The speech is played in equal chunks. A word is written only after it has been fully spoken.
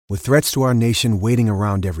With threats to our nation waiting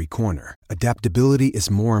around every corner, adaptability is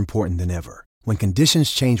more important than ever. When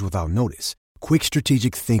conditions change without notice, quick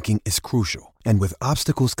strategic thinking is crucial. And with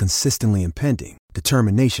obstacles consistently impending,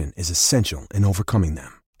 determination is essential in overcoming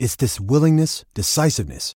them. It's this willingness,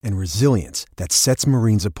 decisiveness, and resilience that sets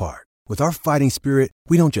Marines apart. With our fighting spirit,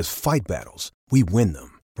 we don't just fight battles, we win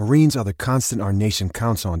them. Marines are the constant our nation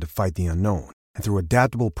counts on to fight the unknown. And through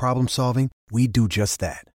adaptable problem solving, we do just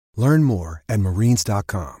that. Learn more at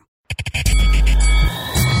marines.com.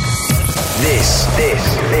 This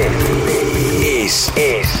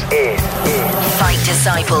is Fight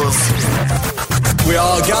Disciples. We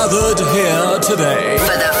are gathered here today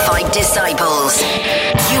For the Fight Disciples.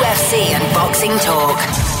 UFC and boxing talk.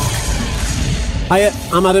 Hiya,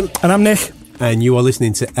 I'm Adam. And I'm Nick. And you are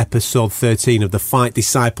listening to episode 13 of the Fight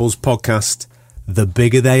Disciples podcast, The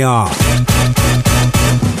Bigger They Are.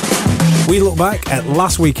 We look back at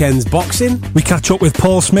last weekend's boxing. We catch up with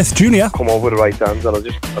Paul Smith Jr. Come over with the right hand and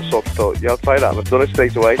I sort of thought, yeah, I'll try that. And I've done it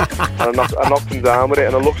straight away. And I knocked him down with it,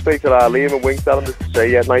 and I looked straight at Ali and winked at him just to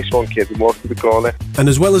say, yeah, nice one, kid, and walked to the corner. And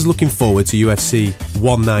as well as looking forward to UFC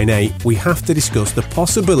 198, we have to discuss the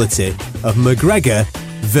possibility of McGregor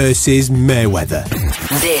versus Mayweather.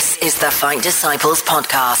 This is the Fight Disciples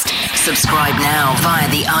podcast. Subscribe now via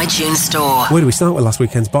the iTunes store. Where do we start with last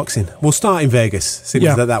weekend's boxing? We'll start in Vegas, since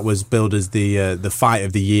that was billed as the fight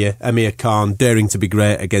of the year. Amir Khan daring to be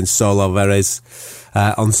great against Saul Alvarez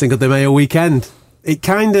on Cinco de Mayo weekend. It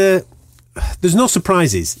kind of... There's no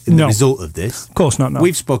surprises in the result of this. Of course not, no.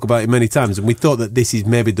 We've spoke about it many times, and we thought that this is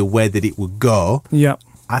maybe the way that it would go. Yeah.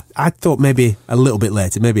 I thought maybe a little bit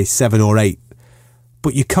later, maybe 7 or 8.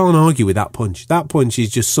 But you can't argue with that punch. That punch is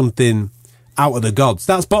just something out of the gods.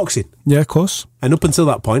 That's boxing. Yeah, of course. And up until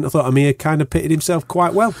that point, I thought Amir kind of pitted himself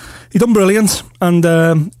quite well. He done brilliant. And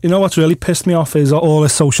you know what's really pissed me off is all the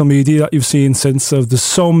social media that you've seen since. There's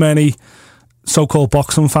so many so-called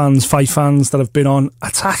boxing fans, fight fans that have been on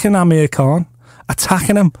attacking Amir Khan.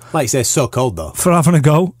 Attacking him. Like you say, so-called though. For having a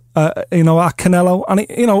go. At Canelo, and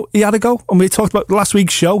he had a go, and we talked about last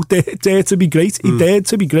week's show, Dare to be great. He dared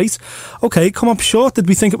to be great. Okay, come up short. Did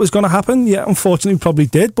we think it was going to happen? Yeah, unfortunately we probably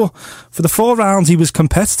did, but for the 4 rounds he was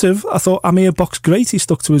competitive. I thought Amir boxed great. He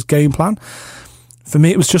stuck to his game plan. For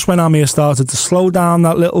me, it was just when Amir started to slow down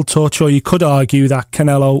that little touch, or you could argue that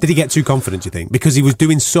Canelo... Did he get too confident, do you think? Because he was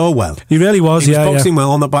doing so well. He really was, He was boxing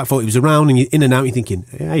well on that back foot. He was around and in and out, you're thinking,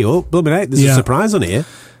 hey, there's a surprise on here.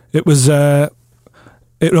 It was...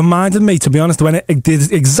 It reminded me, to be honest, when it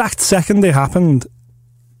did exact second it happened,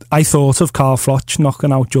 I thought of Carl Froch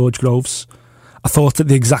knocking out George Groves. I thought at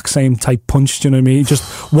the exact same type punch, do you know what I mean?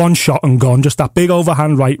 Just one shot and gone, just that big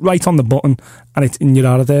overhand right on the button, and you're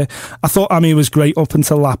out of there. I thought Amir was great up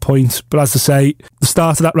until that point, but as I say, the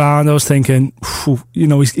start of that round, I was thinking,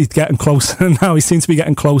 he's getting closer now. He seems to be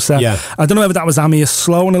getting closer. Yeah. I don't know whether that was Amir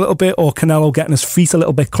slowing a little bit or Canelo getting his feet a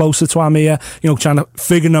little bit closer to Amir, trying to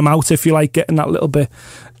figure them out, if you like, getting that little bit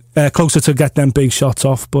closer to get them big shots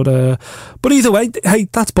off, but either way, hey,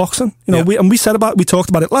 that's boxing. We talked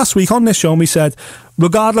about it last week on this show, and we said,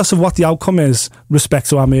 regardless of what the outcome is, respect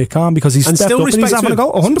to Amir Khan, because he's stepped up and he's having a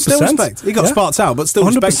go. 100%. Still respect. He got spots out, but still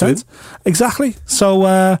 100%. Respect to him. Exactly.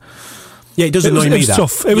 So. Yeah, it does annoy me that.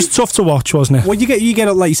 Tough. It was tough to watch, wasn't it? Well, you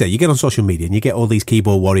get like you say, you get on social media and you get all these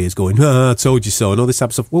keyboard warriors going, I told you so, and all this type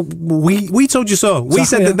of stuff. Well, we told you so. Exactly, we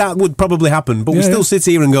said that would probably happen, but we still sit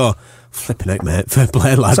here and go, flipping out, mate, fair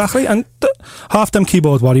play, lad. Exactly, and half them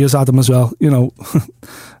keyboard warriors, Adam, as well,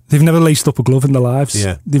 they've never laced up a glove in their lives.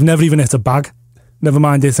 Yeah. They've never even hit a bag. Never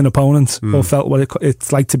mind hit an opponent or felt what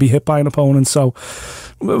it's like to be hit by an opponent. So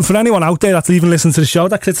for anyone out there that's even listened to the show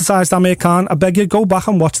that criticised Amir Khan, I beg you, go back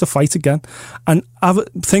and watch the fight again and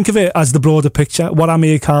think of it as the broader picture, what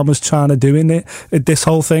Amir Khan was trying to do in this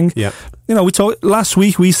whole thing. Yeah. We talked last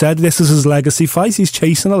week, we said this is his legacy fight. He's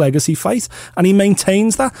chasing a legacy fight and he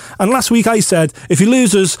maintains that. And last week I said if he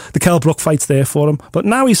loses, the Kell Brook fight's there for him. But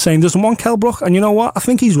now he's saying he doesn't want Kell Brook, and you know what? I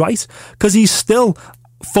think he's right, because he's still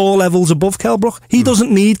 4 levels above Kell Brook. He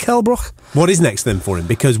doesn't need Kell Brook. What is next then for him?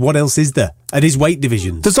 Because what else is there at his weight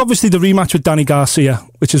division? There's obviously the rematch with Danny Garcia,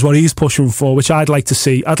 which is what he's pushing for, which I'd like to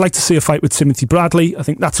see. I'd like to see a fight with Timothy Bradley. I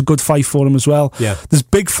think that's a good fight for him as well. Yeah. There's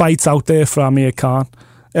big fights out there for Amir Khan.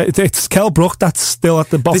 It's Kell Brook that's still at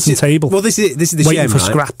the bottom table. Well, this is the waiting shame, for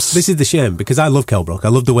right? scraps. This is the shame, because I love Kell Brook. I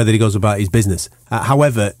love the way that he goes about his business.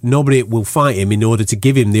 However, nobody will fight him in order to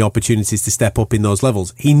give him the opportunities to step up in those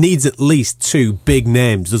levels. He needs at least 2 big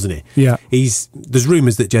names, doesn't he? Yeah. There's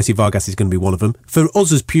rumours that Jesse Vargas is going to be one of them. For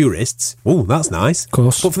us as purists, that's nice. Of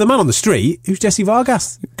course. But for the man on the street, who's Jesse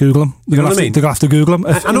Vargas? Google him. They're going to have to Google him.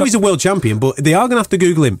 I know he's a world champion, but they are going to have to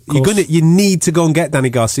Google him. You need to go and get Danny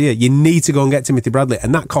Garcia. You need to go and get Timothy Bradley,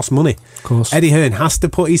 and that costs money. Of course. Eddie Hearn has to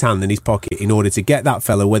put his hand in his pocket in order to get that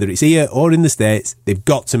fella, whether it's here or in the States. They've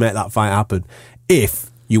got to make that fight happen. If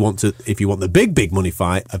you want the big money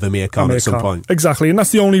fight of Amir Khan at some point. Exactly, and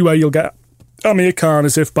that's the only way you'll get Amir Khan,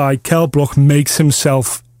 is if by Kell Brook makes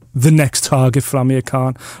himself the next target for Amir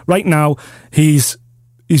Khan. Right now, he's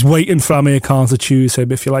waiting for Amir Khan to choose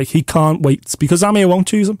him, if you like. He can't wait, because Amir won't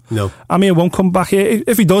choose him. No. Amir won't come back here.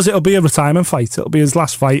 If he does, it'll be a retirement fight. It'll be his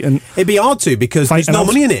last fight. And it'd be hard to, because there's no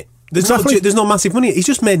money in it. There's no massive money. He's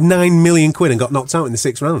just made £9 million and got knocked out in the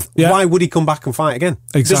 6th round. Yeah. Why would he come back and fight again?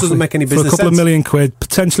 Exactly. It just doesn't make any business sense. For a couple of million quid,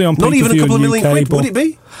 potentially on pay-per-view in the UK. Not even a couple of million quid, would it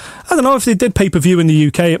be? I don't know, if they did pay-per-view in the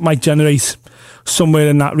UK, it might generate somewhere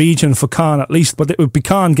in that region for Khan at least, but it would be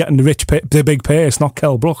Khan getting the big pay. It's not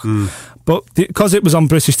Kell Brook. But because it was on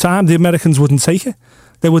British time, the Americans wouldn't take it.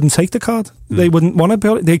 They wouldn't take the card. They wouldn't want to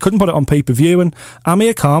put it. They couldn't put it on pay-per-view. And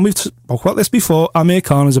Amir Khan, we've spoke about this before, Amir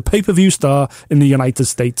Khan is a pay-per-view star in the United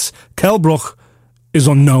States. Kell Brook is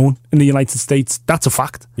unknown in the United States. That's a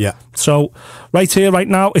fact. Yeah. So right here, right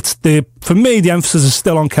now, for me, the emphasis is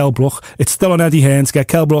still on Kell Brook. It's still on Eddie Hearn to get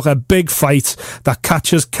Kell Brook a big fight that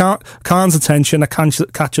catches Khan's attention, that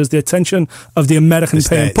catches the attention of the American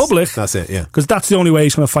paying public. That's it, yeah. Because that's the only way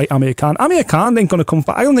he's going to fight Amir Khan. Amir Khan ain't going to come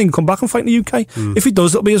back. I don't think he'll come back and fight in the UK. If he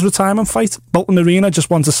does, it'll be his retirement fight. Bolton Arena just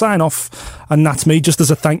wants to sign off, and that's me, just as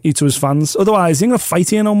a thank you to his fans. Otherwise, he ain't going to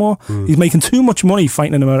fight here no more. He's making too much money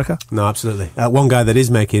fighting in America. No, absolutely. One guy that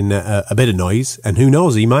is making a bit of noise, and who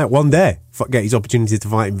knows, he might one day get his opportunity to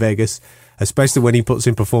fight in Vegas, especially when he puts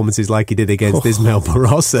in performances like he did against Ismael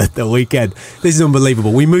Barroso at the weekend. This is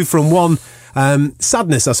unbelievable. We move from one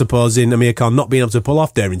sadness, I suppose, in Amir Khan not being able to pull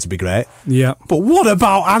off Daring to be Great. Yeah. But what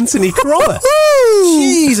about Anthony Crolla?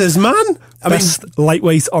 Jesus, man. Best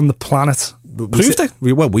lightweight on the planet.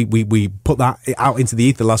 We put that out into the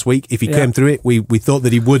ether last week. If he came through it, we thought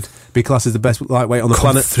that he would be classed as the best lightweight on the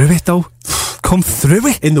planet. Through it, though. Come through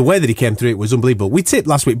it. In the way that he came through it was unbelievable. We tipped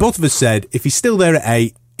last week. Both of us said if he's still there at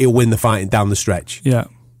 8, he'll win the fight down the stretch. Yeah.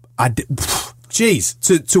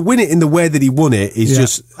 Jeez, to win it in the way that he won it is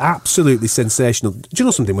just absolutely sensational. Do you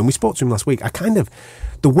know something? When we spoke to him last week, the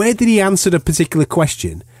way that he answered a particular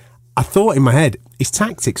question, I thought in my head, his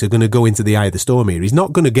tactics are going to go into the eye of the storm here. He's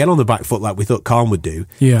not going to get on the back foot like we thought Khan would do.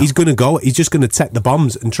 Yeah. He's just going to take the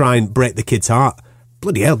bombs and try and break the kid's heart.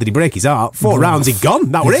 Bloody hell, did he break his heart? 4 rounds, he'd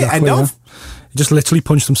gone. That were it, end of. He just literally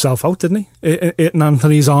punched himself out, didn't he? In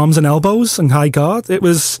Anthony's arms and elbows and high guard. It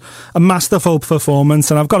was a masterful performance.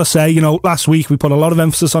 And I've got to say, last week we put a lot of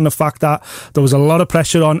emphasis on the fact that there was a lot of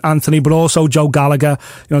pressure on Anthony, but also Joe Gallagher.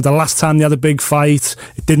 The last time they had a big fight,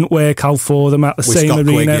 it didn't work out for them at the same Scott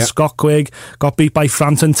arena. Quigg, yeah. Scott Quigg got beat by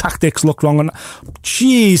Frampton. Tactics looked wrong. And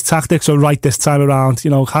tactics are right this time around.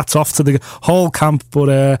 Hats off to the whole camp.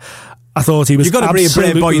 But I thought he was You've got to be a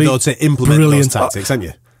brave boy, though, to implement those tactics, haven't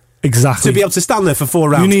you? Exactly. To be able to stand there for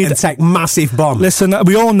 4 rounds and take massive bombs. Listen,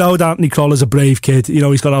 we all know that Anthony Crolla's a brave kid.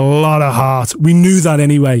 He's got a lot of heart. We knew that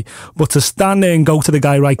anyway. But to stand there and go to the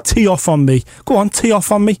guy, right, tee off on me. Go on, tee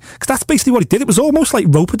off on me. Because that's basically what he did. It was almost like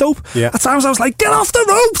rope-a-dope. Yeah. At times I was like, get off the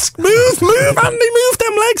ropes. Move, Andy, move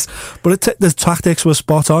them legs. But the tactics were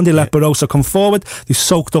spot on. They let Barroso come forward. They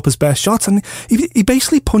soaked up his best shots. And he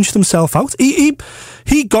basically punched himself out. He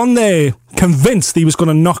gone there convinced he was going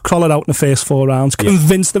to knock Crolla out in the first 4 rounds,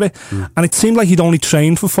 convinced of it. And it seemed like he'd only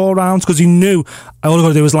trained for 4 rounds because he knew all I've got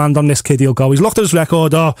to do is land on this kid, he'll go. He's looked at his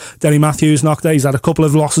record. Denny Matthews knocked out. He's had a couple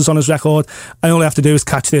of losses on his record. And all I have to do is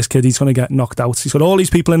catch this kid, he's going to get knocked out. He's got all these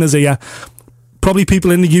people in his ear. Probably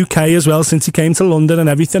people in the UK as well since he came to London and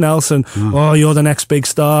everything else. And, you're the next big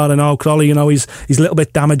star. And, Crolla, he's a little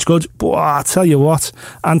bit damaged goods. But I tell you what,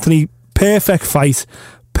 Anthony, perfect fight.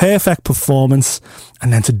 Perfect performance,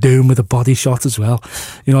 and then to do him with a body shot as well.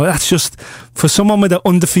 That's just, for someone with an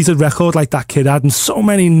undefeated record like that kid had, and so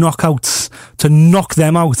many knockouts, to knock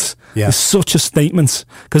them out is such a statement.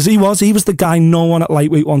 Because he was the guy no one at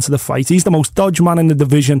lightweight wanted to fight. He's the most dodged man in the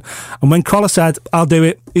division. And when Crolla said, I'll do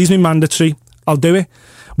it, he's my mandatory, I'll do it,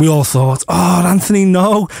 we all thought, Anthony,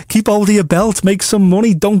 no, keep hold of your belt, make some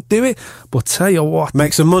money, don't do it. But tell you what,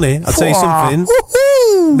 make some money. I'll tell you something.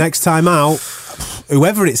 Woo-hoo! Next time out,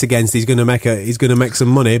 whoever it's against, he's going to make some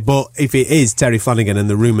money. But if it is Terry Flanagan, and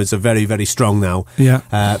the rumours are very, very strong now,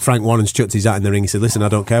 Frank Warren's chucked his hat in the ring. He said, "Listen, I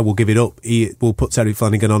don't care. We'll give it up. We'll put Terry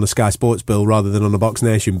Flanagan on a Sky Sports bill rather than on a Box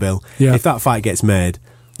Nation bill." Yeah. If that fight gets made,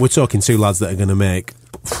 we're talking 2 lads that are going to make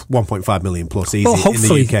 1.5 million plus easy in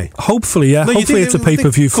the UK. Hopefully, yeah. No, hopefully it's a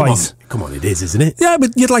pay-per-view fight. Come on, it is, isn't it? Yeah,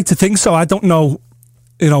 but you'd like to think so. I don't know,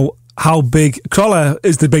 how big Crolla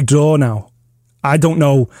is the big draw now. I don't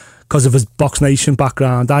know because of his Box Nation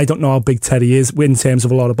background. I don't know how big Terry is in terms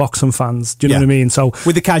of a lot of boxing fans. Do you know what I mean? So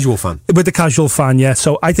with the casual fan. With the casual fan, yeah.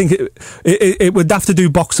 So I think it would have to do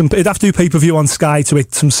boxing. It'd have to do pay-per-view on Sky to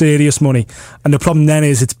make some serious money. And the problem then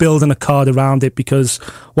is it's building a card around it, because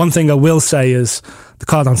one thing I will say is the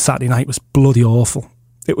card on Saturday night was bloody awful.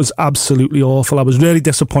 It was absolutely awful. I was really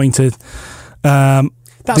disappointed.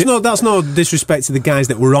 That's no disrespect to the guys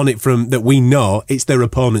that were on it that we know. It's their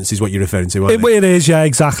opponents is what you're referring to, isn't it? It is, yeah,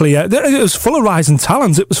 exactly. Yeah. It was full of rising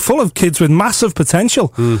talents. It was full of kids with massive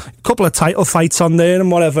potential. A couple of title fights on there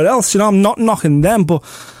and whatever else. I'm not knocking them, but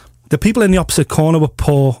the people in the opposite corner were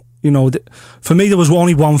poor. For me, there was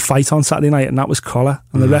only one fight on Saturday night, and that was Crawler.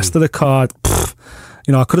 And the rest of the card,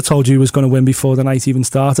 I could have told you he was going to win before the night even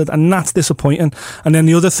started, and that's disappointing. And then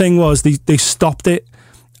the other thing was they stopped it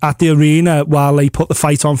at the arena while they put the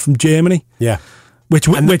fight on from Germany. Yeah. Which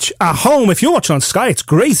at home, if you're watching on Sky, it's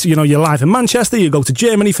great. You're live in Manchester, you go to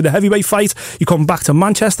Germany for the heavyweight fight, you come back to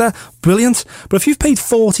Manchester, brilliant. But if you've paid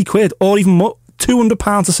 40 quid or even more,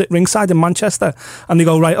 £200 to sit ringside in Manchester, and they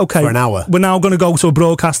go, right, okay, for an hour, we're now going to go to a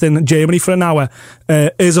broadcast in Germany for an hour.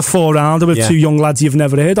 Here's a 4-rounder with two young lads you've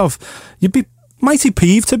never heard of. You'd be mighty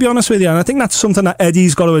peeved, to be honest with you, and I think that's something that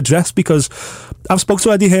Eddie's got to address, because I've spoke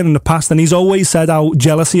to Eddie here in the past, and he's always said how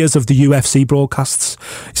jealous he is of the UFC broadcasts.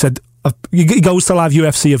 He said he goes to live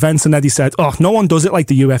UFC events, and Eddie said, no one does it like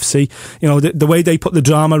the UFC. The way they put the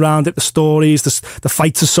drama around it, the stories, the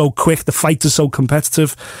fights are so quick, the fights are so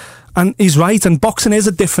competitive. And he's right, and boxing is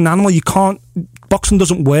a different animal. Boxing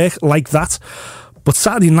doesn't work like that. But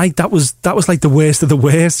Saturday night, that was like the worst of the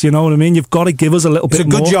worst. You know what I mean? You've got to give us a little bit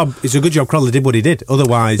more. It's a good job Crawler did what he did.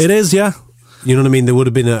 Otherwise, it is, yeah. You know what I mean? There would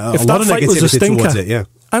have been a lot of negativity towards it. Yeah.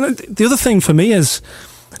 And the other thing for me is,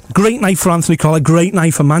 great night for Anthony Crawler, great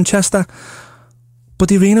night for Manchester, but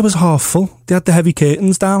the arena was half full. They had the heavy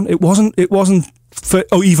curtains down. It wasn't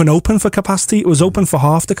even open for capacity. It was open for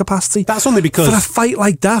half the capacity. That's only because for a fight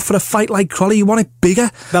like that, for a fight like Crawley, you want it bigger.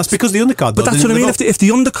 That's because the undercard. But that's what I mean. If the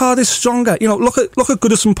undercard is stronger, look at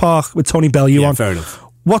Goodison Park with Tony Bellew on. Fair enough.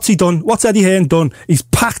 What's he done? What's Eddie Hearn done? He's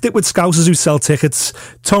packed it with scousers who sell tickets.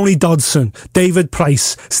 Tony Dodson, David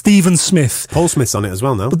Price, Stephen Smith. Paul Smith's on it as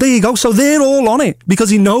well now. But there you go. So they're all on it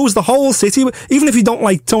because he knows the whole city. Even if you don't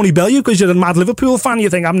like Tony Bellew because you're a mad Liverpool fan,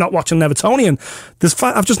 you think, I'm not watching Evertonian.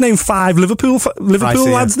 I've just named 5 Liverpool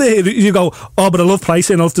lads there. You go, but I love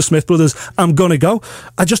Price and I love the Smith brothers. I'm going to go.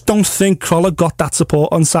 I just don't think Crawler got that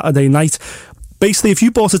support on Saturday night. Basically, if you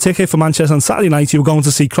bought a ticket for Manchester on Saturday night, you were going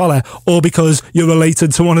to see Crawler, or because you're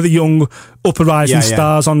related to one of the young up-and-rising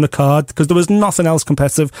stars on the card, because there was nothing else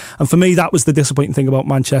competitive. And for me, that was the disappointing thing about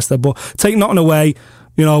Manchester. But take nothing away,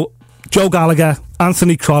 Joe Gallagher,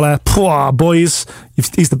 Anthony Crawler, boys,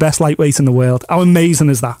 he's the best lightweight in the world. How amazing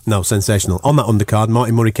is that? No, sensational. On that undercard,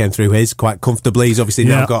 Martin Murray came through his quite comfortably. He's obviously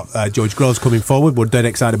now got George Groves coming forward. We're dead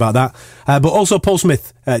excited about that. But also Paul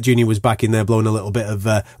Smith Jr. was back in there blowing a little bit of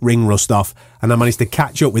ring rust off, and I managed to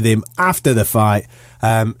catch up with him after the fight.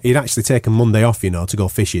 He'd actually taken Monday off, to go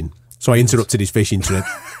fishing. So I interrupted his fishing trip.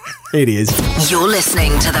 Here he is. You're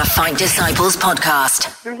listening to the Fight Disciples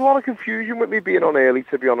podcast. There's a lot of confusion with me being on early,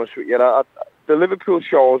 to be honest with you. The Liverpool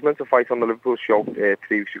show, I was meant to fight on the Liverpool show 3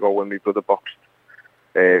 weeks ago when my brother boxed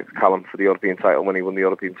Callum for the European title, when he won the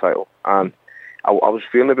European title. And I was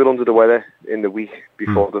feeling a bit under the weather in the week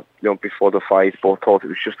before the fight, but thought it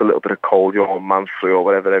was just a little bit of cold, man's flu or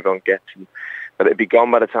whatever everyone gets, and that it'd be gone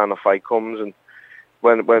by the time the fight comes. And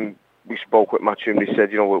when we spoke with Matchroom, they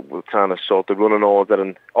said, we're trying to sort the running order,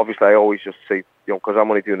 and obviously I always just say, because I'm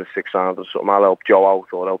only doing the 6 rounds or something, I'll help Joe out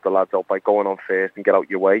or help the lads out by going on first and get out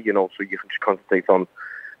your way, so you can just concentrate on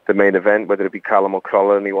the main event, whether it be Callum or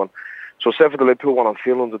Crawler, anyone. So except for the Liverpool one, I'm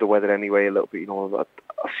feeling under the weather anyway a little bit, I'll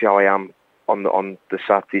see how I am on the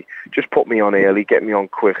Saturday. Just put me on early, get me on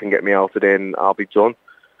quick and get me out of there and I'll be done.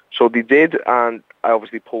 So they did, and I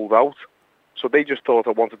obviously pulled out. So they just thought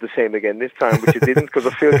I wanted the same again this time, which I didn't, because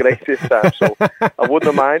I feel great this time. So I wouldn't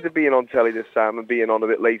have minded being on telly this time and being on a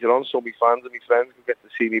bit later on, so my fans and my friends could get to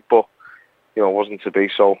see me. But, it wasn't to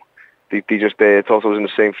be. So they just thought I was in the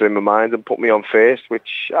same frame of mind and put me on first,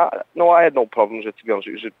 which, I had no problems with, to be honest.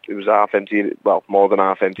 It was half empty, well, more than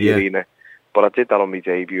half empty arena. But I did that on my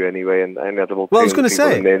debut anyway, and I had about 200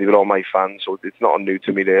 people in there. They were all my fans, so it's not new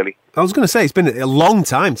to me, really. I was going to say, it's been a long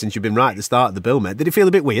time since you've been right at the start of the bill, mate. Did it feel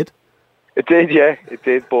a bit weird? It did, yeah, it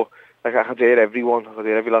did, but I could hear everyone, I could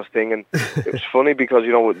hear every last thing, and it was funny because,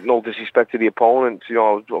 with no disrespect to the opponent, I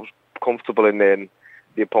was comfortable in there, and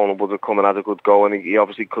the opponent would have come and had a good go, and he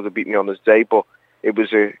obviously could have beat me on his day, but it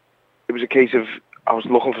was a case of, I was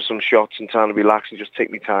looking for some shots and trying to relax and just take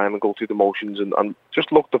my time and go through the motions and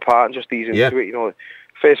just look the part and just ease into it,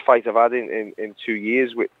 First fight I've had in 2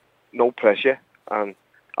 years with no pressure, and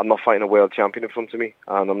I'm not fighting a world champion in front of me,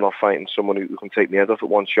 and I'm not fighting someone who can take me head off at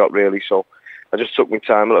one shot, really. So I just took my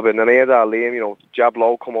time a little bit, and then I heard Liam, jab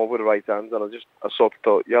low, come over with the right hand, and I sort of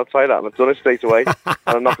thought, yeah, I'll try that, and I've done it straight away.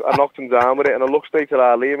 And I knocked him down with it, and I looked straight at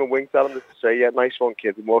Liam and winked at him to say, yeah, nice one,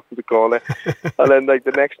 kid, and walked to the corner. And then, like,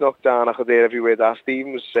 the next knockdown, I could hear every word that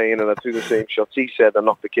Stephen was saying, and I threw the same shots he said, and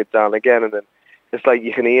knocked the kid down again, and then it's like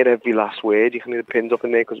you can hear every last word. You can hear the pins up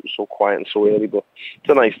in there because it was so quiet and so early. But it's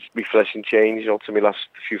a nice, refreshing change, to my last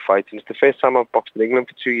few fights. And it's the first time I've boxed in England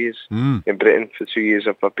for 2 years. In Britain for 2 years.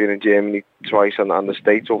 I've been in Germany twice and the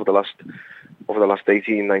States over the last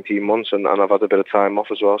 18, 19 months, and I've had a bit of time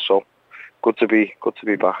off as well. So good to be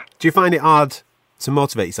back. Do you find it hard to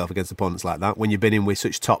motivate yourself against opponents like that when you've been in with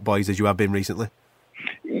such top boys as you have been recently?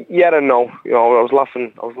 Yeah and no. I was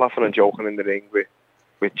laughing and joking in the ring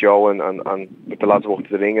with Joe and with the lads walking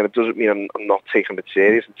to the ring, and it doesn't mean I'm not taking it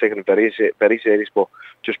serious. I'm taking it very, very serious. But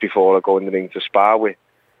just before I go in the ring to spar with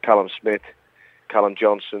Callum Smith, Callum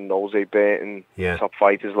Johnson, Jose Burton, top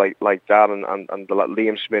fighters like that, and the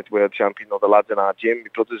Liam Smith, world champion, the lads in our gym, my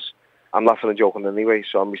brothers, I'm laughing and joking anyway.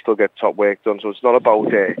 So we still get top work done. So it's not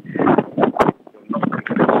about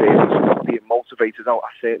not being motivated out.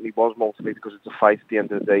 I certainly was motivated because it's a fight at the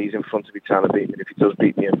end of the day. He's in front of me trying to beat me. If he does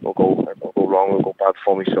beat me, it'll go wrong, it'll go bad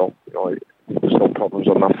for me. So there's no problems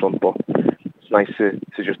on that front. But it's nice to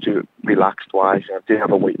just do it relaxed wise. I did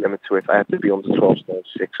have a weight limit to it. I had to be under 12 stone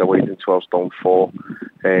 6. I weighed in 12 stone 4.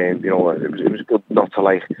 It was good not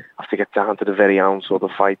to have to get down to the very ounce or the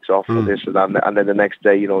fight's off or this or that, and then the next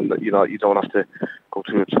day you don't have to go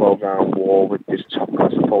through a 12-round war with this top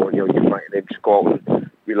class opponent. You're fighting in, just go out and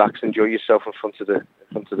relax, enjoy yourself in front of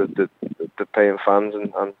the paying fans,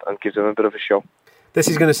 and give them a bit of a show. This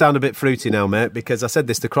is going to sound a bit fruity now, mate, because I said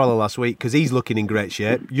this to Crawler last week, because he's looking in great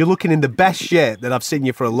shape. You're looking in the best shape that I've seen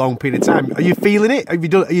you for a long period of time. Are you feeling it? Are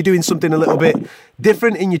you doing something a little bit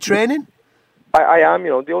different in your training? I am.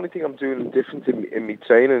 The only thing I'm doing different in my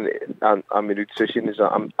training and my nutrition is that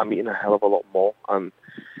I'm eating a hell of a lot more. And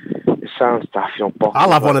it sounds daft, boxing.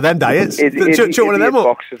 I'll have one of them diets. Chuck one of them up.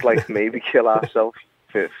 Boxers like me, we kill ourselves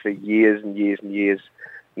for years and years and years,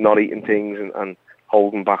 not eating things and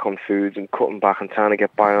holding back on foods and cutting back and trying to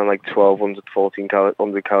get by on like 1,200,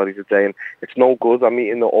 1,400 calories a day, and it's no good. I'm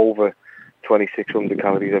eating over 2,600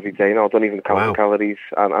 calories every day now. I don't even count the calories,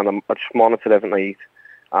 and I just monitor everything I eat.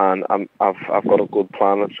 And I've got a good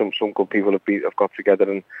plan, and some good people have got together,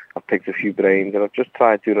 and I've picked a few brains, and I've just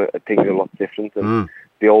tried doing things a lot different. And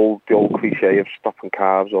the old cliche of stopping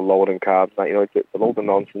carbs or lowering carbs, it's a load of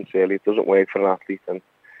nonsense really. It doesn't work for an athlete, and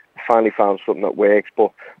I finally found something that works.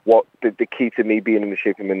 But what the key to me being in the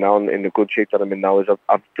shape I'm in now, and in the good shape that I'm in now, is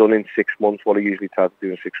I've done in 6 months what I usually try to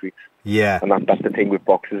do in 6 weeks. Yeah, and that's the thing with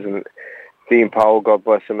boxers. And Dean Powell, God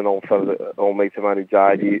bless him, an old mate of mine who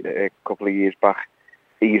died a couple of years back,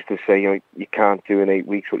 he used to say, you can't do in 8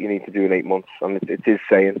 weeks what you need to do in 8 months, and it is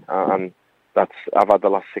saying, and I've had the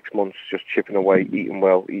last 6 months just chipping away, eating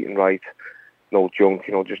well, eating right, no junk,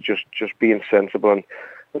 just being sensible. And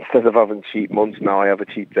instead of having cheat months, now I have a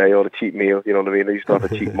cheat day or a cheat meal. You know what I mean? I used to have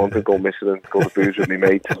a cheat month and go missing and go to booze with my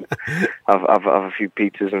mates, and have a few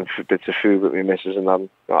pizzas and bits of food with my missus, and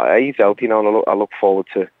I eat healthy now, and I look forward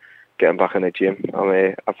to getting back in the gym.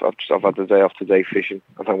 I've had the day off today fishing.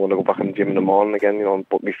 I think I want to go back in the gym in the morning again,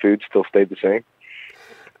 but my food still stayed the same.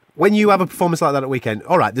 When you have a performance like that at weekend,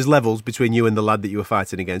 all right, there's levels between you and the lad that you were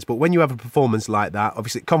fighting against, but when you have a performance like that,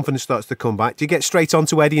 obviously confidence starts to come back. Do you get straight on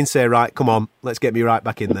to Eddie and say, right, come on, let's get me right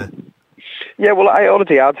back in there? Yeah, well, I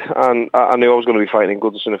already had, and I knew I was going to be fighting in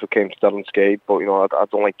Goodison if it came to that unscathed, but, I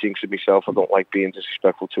don't like jinxing myself. I don't like being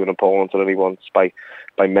disrespectful to an opponent or anyone by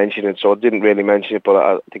mentioning it, so I didn't really mention it, but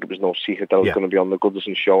I think it was no secret that I was going to be on the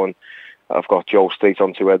Goodison show, and I've got Joe straight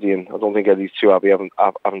on to Eddie, and I don't think Eddie's too happy having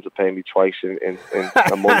to pay me twice in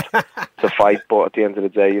a month to fight, but at the end of the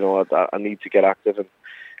day, I need to get active, and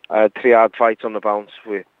I had 3 hard fights on the bounce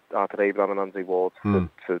with Arthur Abraham and Andre Ward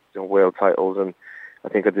for world titles, and I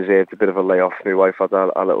think I deserved a bit of a layoff. My wife had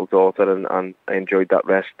a little daughter, and I enjoyed that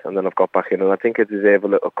rest, and then I've got back in, and I think I deserve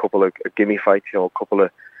a couple of gimme fights, a couple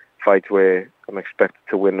of fights where I'm expected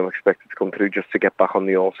to win, I'm expected to come through just to get back on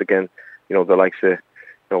the horse again. The likes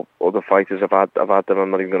of other fighters I've had them. I'm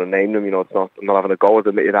not even going to name them. I'm not having a go at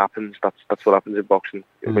them. It happens. That's what happens in boxing.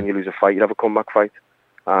 When you lose a fight, you have a comeback fight,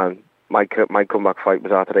 and my comeback fight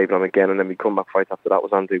was Arthur Abraham again, and then my comeback fight after that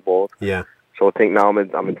was Andre Ward. Yeah. So I think now I'm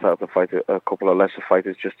entitled to fight a couple of lesser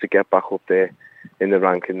fighters just to get back up there in the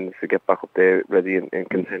rankings, to get back up there ready in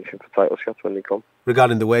contention for title shots when they come.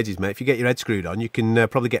 Regarding the wages, mate, if you get your head screwed on, you can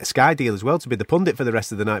probably get a Sky deal as well to be the pundit for the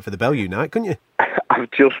rest of the night for the Bellew night, couldn't you?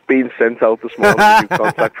 I've just been sent out this morning to do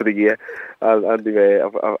contract for the year, and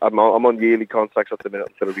I'm on yearly contracts at the minute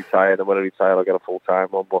until I retire, and when I retire I'll get a full-time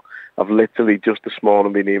one, but I've literally just this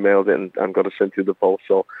morning been emailed it and got it sent through the post,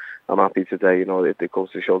 so I'm happy today. You know, it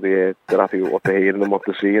goes to show they're happy with what they're hearing and what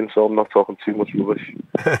they're seeing, so I'm not talking too much rubbish.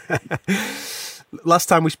 Last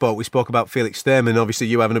time we spoke about Felix Sturman. Obviously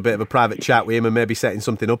you having a bit of a private chat with him and maybe setting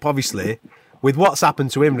something up. Obviously, with what's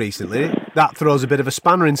happened to him recently, that throws a bit of a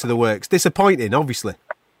spanner into the works. Disappointing, obviously.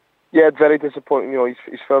 Yeah, it's very disappointing. You know,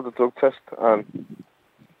 he's failed the drug test, and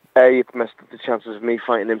A, it's messed up the chances of me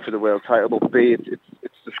fighting him for the world title, but B, it's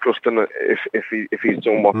disgusting if he's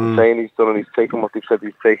done what they're saying he's done and he's taken what they've said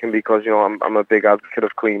he's taken, because, you know, I'm a big advocate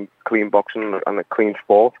of clean boxing and a clean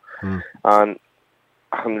sport, and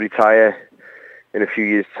I can retire in a few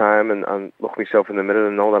years' time and look myself in the mirror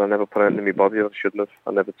and know that I never put anything in my body that I shouldn't have.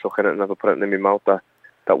 I never took in it, never put it in my mouth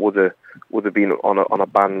that would have been on a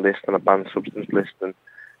banned list and a banned substance list. And,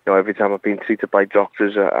 you know, every time I've been treated by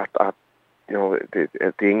doctors at you know,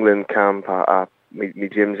 at the England camp, at my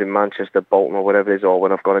gyms in Manchester, Bolton or whatever it is, or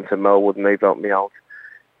when I've gone into Melwood and they've helped me out,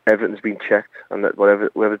 everything's been checked, and that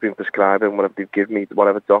whatever's been prescribed and whatever they've given me,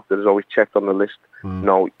 whatever doctor is always checked on the list.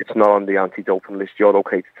 No, it's not on the anti-doping list. You're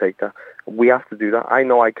okay to take that. We have to do that. I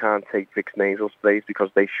know I can't take Vicks nasal sprays because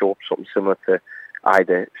they show up something similar to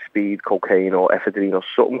either speed, cocaine or ephedrine, or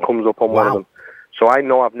something comes up on one of them. So I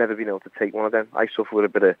know I've never been able to take one of them. I suffer with a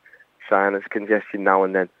bit of sinus congestion now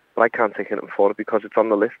and then, but I can't take anything for it because it's on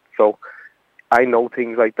the list. So I know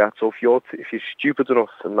things like that. So if you're stupid enough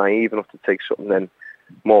and naive enough to take something, then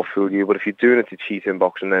more fool you. But if you're doing it to cheat in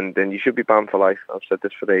boxing, then you should be banned for life. I've said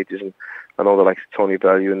this for ages, and I know the likes of Tony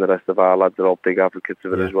Bellew and the rest of our lads are all big advocates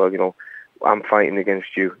of it as well. You know, I'm fighting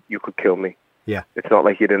against you. You could kill me. Yeah. It's not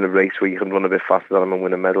like you're in a race where you can run a bit faster than him and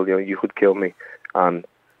win a medal. You know, you could kill me, and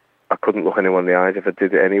I couldn't look anyone in the eyes if I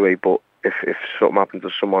did it anyway. But if something happened to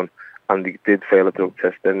someone and they did fail a drug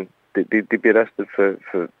test, then they'd be arrested for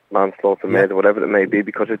manslaughter, murder, whatever it may be,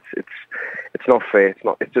 because it's not fair.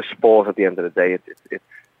 It's just sport at the end of the day.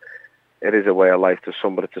 It is a way of life to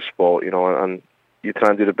some, but it's a sport, you know, and you try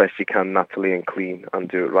and do the best you can naturally and clean and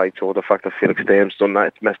do it right. So the fact that Felix Sturman's done that,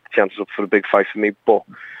 it's messed the chances up for a big fight for me. But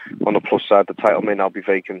on the plus side, the title may now be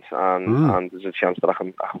vacant, and there's a chance that I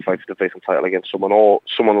can fight for the vacant title against someone, or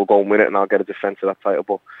someone will go and win it and I'll get a defence of that title.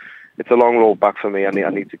 But it's a long road back for me. I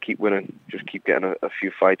need to keep winning, just keep getting a few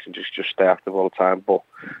fights and just stay active all the time. But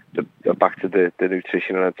back to the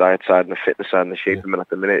nutrition and the diet side and the fitness side and the shape I'm in at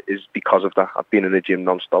the minute is because of that. I've been in the gym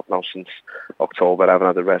non-stop now since October. I haven't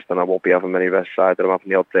had a rest, and I won't be having many rest sides. I'm having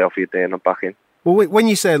the odd day off a day and I'm back in. Well, when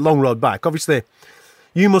you say long road back, obviously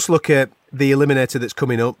you must look at the eliminator that's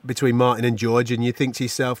coming up between Martin and George, and you think to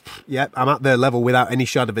yourself, I'm at their level without any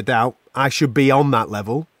shadow of a doubt. I should be on that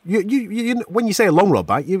level. You, when you say a long road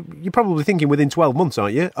back, you're probably thinking within 12 months,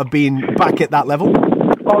 aren't you, of being back at that level?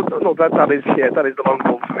 Oh, no, that is the long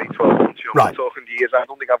road for me, 12 months. You know, right. I'm talking years. I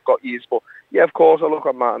don't think I've got years, but yeah, of course, I look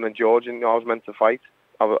at Martin and George, and I was meant to fight.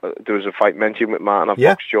 There was a fight mentioned with Martin. I've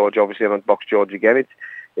boxed George, obviously, and I've boxed George again.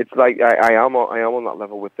 It's like I am on that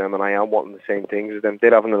level with them, and I am wanting the same things as them.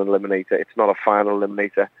 They're having an eliminator. It's not a final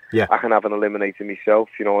eliminator. Yeah. I can have an eliminator myself,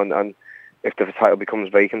 you know, and if the title becomes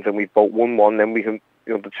vacant and we've both won one, then we can,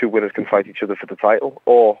 you know, the two winners can fight each other for the title,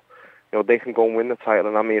 or, you know, they can go and win the title,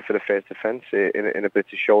 and I'm here for the first defence in a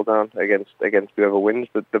British showdown against whoever wins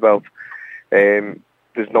the belt.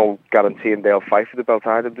 There's no guaranteeing they'll fight for the belt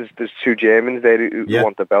either. There's two Germans there who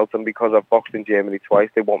want the belt, and because I've boxed in Germany twice,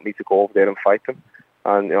 they want me to go over there and fight them.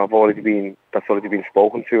 And, you know, that's already been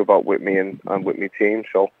spoken to about with me and with my team.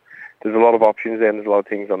 So there's a lot of options there, and there's a lot of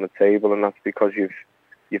things on the table, and that's because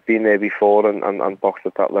you've been there before and boxed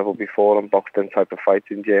at that level before and boxed in type of fights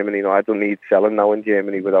in Germany. You know, I don't need selling now in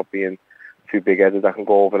Germany without being too big-headed. I can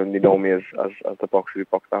go over and they know me as the boxer who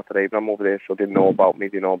boxed after Abraham over there, so they know about me,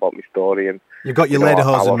 they know about my story. And you've got your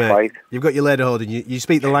lederhosen, mate. You've got your lederhosen. You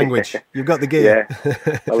speak the language. You've got the gear.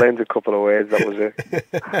 Yeah, I learned a couple of words. That was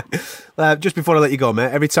it. Just before I let you go,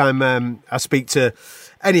 mate, every time I speak to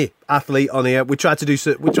any athlete on here, we try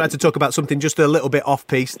to talk about something just a little bit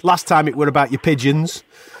off-piece. Last time it were about your pigeons.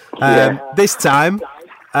 This time,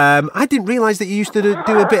 I didn't realise that you used to do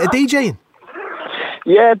a bit of DJing.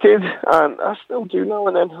 Yeah, I did, and I still do now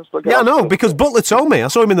and then. I know, because Butler told me. I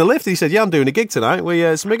saw him in the lift. He said, I'm doing a gig tonight.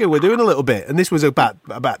 Smigger, we're doing a little bit. And this was about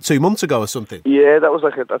 2 months ago or something. Yeah, that was I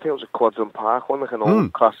think it was a Quadrant Park one, like an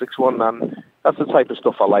old classics one, and that's the type of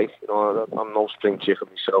stuff I like. You know, I'm no spring chicken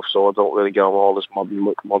myself, so I don't really get on all this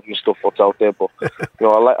modern stuff what's out there, but, you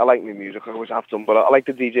know, I like my music. I always have done, but I like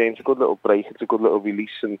the DJing. It's a good little break. It's a good little release,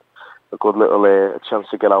 and a good little chance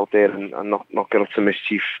to get out there and not get up to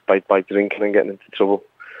mischief by drinking and getting into trouble.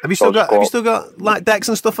 Have you still got like decks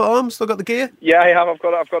and stuff at home? Still got the gear? Yeah, I have. I've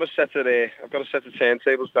got a set of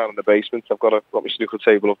turntables down in the basement. I've got my snooker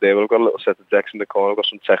table up there, but I've got a little set of decks in the corner. I've got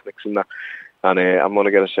some Technics in that, and I'm going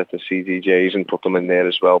to get a set of CDJs and put them in there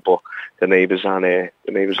as well. But the neighbours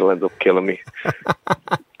will end up killing me.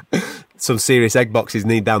 Some serious egg boxes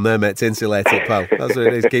need down there, mate, to insulate it, pal. That's what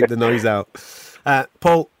it is. Keep the noise out.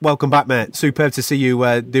 Paul, welcome back, mate. Superb to see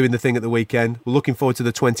you doing the thing at the weekend. We're looking forward to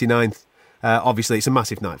the 29th. Obviously, it's a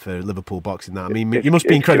massive night for Liverpool boxing. That I mean, you must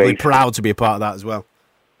be incredibly proud to be a part of that as well.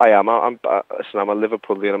 I am. I'm a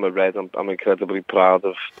Liverpoolian. I'm a Red. I'm incredibly proud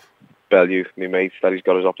of Bellew, my mate, that he's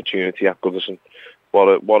got his opportunity at Goodison.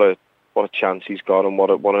 What a chance he's got, and what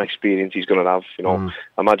an experience he's going to have. You know,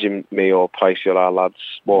 imagine me or Pricey or our lads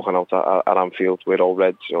walking out at Anfield. We're all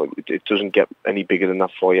Reds. You know, it doesn't get any bigger than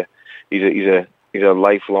that for you. He's a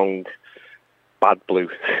lifelong bad blue,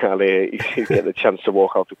 and he's getting the chance to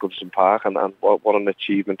walk out to Goodison Park, and what an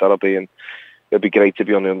achievement that'll be. And it'd be great to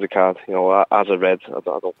be on the undercard. You know, as a Red, I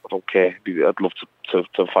don't care. I'd love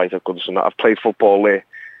to fight at Goodison. I've played football there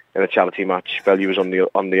in a charity match. Bellew was on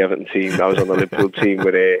the Everton team. I was on the Liverpool team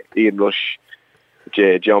with Ian Rush,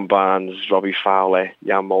 John Barnes, Robbie Fowler,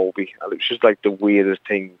 Jan Molby, and it was just like the weirdest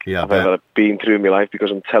thing I've ever been through in my life,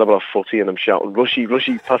 because I'm terrible at footy and I'm shouting Rushy,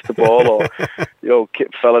 pass the ball, or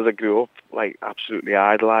fellas I grew up like absolutely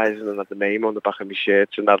idolising and had the name on the back of my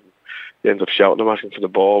shirts, and they ended up shouting them, asking for the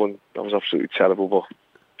ball, and that was absolutely terrible. But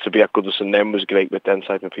to be at Goodison then was great with them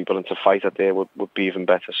type of people, and to fight at there would be even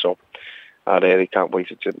better. So I really can't wait.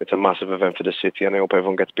 It's a massive event for the city, and I hope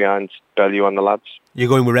everyone gets behind Bellew and the lads. You're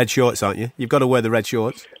going with red shorts, aren't you? You've got to wear the red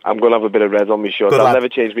shorts. I'm going to have a bit of red on my shorts. I'll never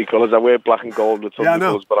change my colours. I wear black and gold with some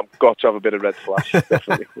colours, but I've got to have a bit of red flash,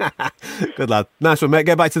 definitely. Good lad. Nice one, mate.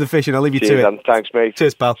 Get back to the fishing. I'll leave you to it. Dan. Thanks, mate.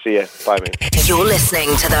 Cheers, pal. See you. Bye, mate. You're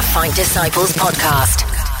listening to the Fight Disciples podcast.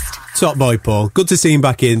 Top boy, Paul. Good to see him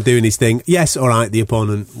back in doing his thing. Yes, all right, the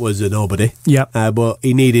opponent was a nobody. Yeah. But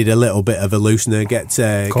he needed a little bit of a loosener, get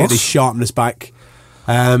his sharpness back.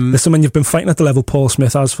 Listen, when you've been fighting at the level Paul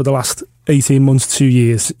Smith has for the last 18 months, 2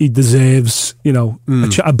 years, he deserves,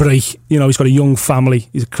 a break. You know, he's got a young family.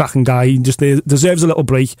 He's a cracking guy. He just deserves a little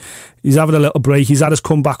break. He's having a little break. He's had his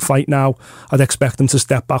comeback fight now. I'd expect him to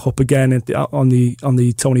step back up again on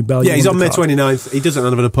the Tony Bellew. Yeah, he's on May 29th. He doesn't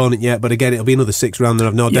have an opponent yet, but again, it'll be another 6 rounder,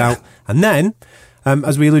 I've no doubt. And then,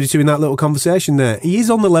 as we alluded to in that little conversation there, he is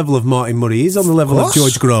on the level of Martin Murray. He's on the level of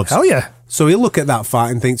George Groves. Hell yeah. So he'll look at that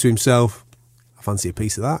fight and think to himself, I fancy a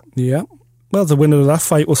piece of that. Yeah. Well, the winner of that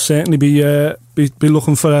fight will certainly be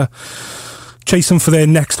looking for chasing for their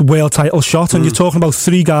next world title shot. And you're talking about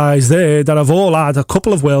 3 guys there that have all had a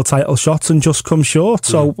couple of world title shots and just come short.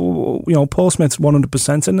 So, Paul Smith's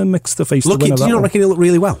 100% in the mix to face the winner. Do you not reckon he looked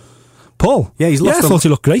really well? Paul? Yeah, he's lost. I thought he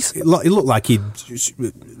looked great. He looked like he'd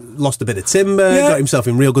lost a bit of timber, got himself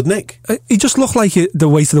in real good nick. He just looked like the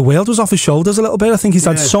weight of the world was off his shoulders a little bit. I think he's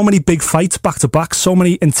had so many big fights back to back, so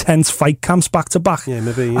many intense fight camps back to back. Yeah,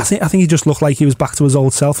 maybe. Yeah. I think he just looked like he was back to his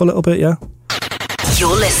old self a little bit, yeah.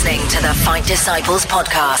 You're listening to the Fight Disciples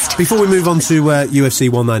podcast. Before we move on to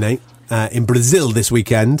UFC 198 in Brazil this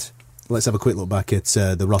weekend, let's have a quick look back at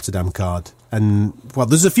the Rotterdam card. And, well,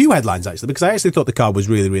 there's a few headlines, actually, because I actually thought the card was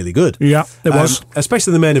really, really good. Yeah, it was.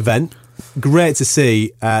 Especially the main event. Great to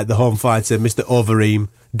see the home fighter, Mr. Overeem,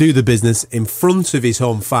 do the business in front of his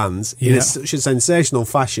home fans in such a sensational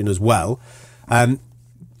fashion as well. In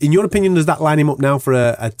your opinion, does that line him up now for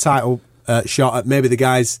a title shot at maybe the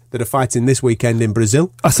guys that are fighting this weekend in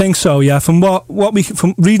Brazil? I think so, yeah. From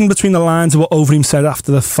from reading between the lines of what Overeem said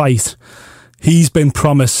after the fight, he's been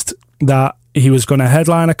promised that he was going to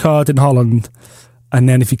headline a card in Holland, and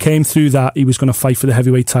then if he came through that, he was going to fight for the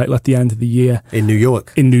heavyweight title at the end of the year. In New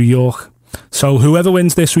York. So whoever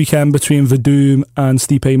wins this weekend between Verdum and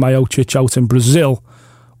Stipe Miocic out in Brazil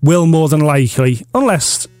will more than likely,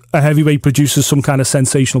 unless a heavyweight produces some kind of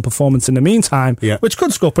sensational performance in the meantime, which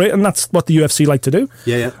could scupper it, and that's what the UFC like to do.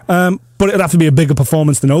 But it'd have to be a bigger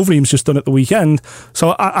performance than Overeem's just done at the weekend.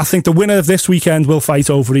 So I think the winner of this weekend will fight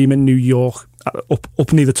Overeem in New York,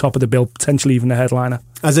 up near the top of the bill, potentially even a headliner.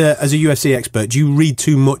 As a UFC expert, do you read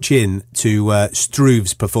too much into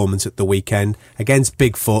Struve's performance at the weekend against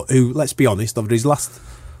Bigfoot, who, let's be honest, over his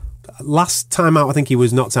last time out, I think he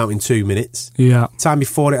was knocked out in 2 minutes. Yeah. Time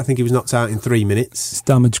before it, I think he was knocked out in 3 minutes. It's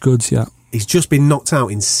damaged goods, yeah. He's just been knocked out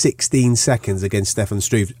in 16 seconds against Stefan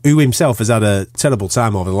Struve, who himself has had a terrible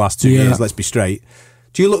time over the last 2 years, let's be straight.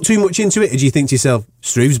 Do you look too much into it, or do you think to yourself,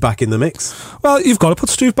 Struve's back in the mix? Well, you've got to put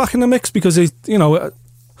Struve back in the mix because,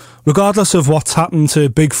 regardless of what's happened to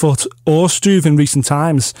Bigfoot or Struve in recent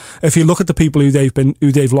times, if you look at the people who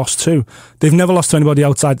they've lost to, they've never lost to anybody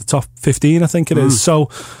outside the top 15, I think it is. So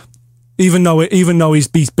Even though he's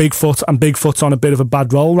beat Bigfoot, and Bigfoot's on a bit of a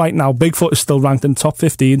bad roll right now, Bigfoot is still ranked in the top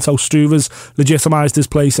 15, so Struve's legitimised his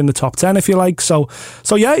place in the top 10, if you like. So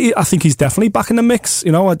yeah, I think he's definitely back in the mix.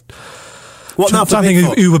 You know, I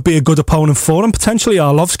think who would be a good opponent for him? Potentially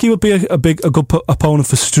Arlovsky would be a good opponent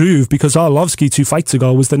for Struve, because Arlovsky 2 fights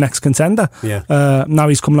ago was the next contender. Yeah. Now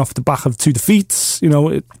he's coming off the back of 2 defeats. You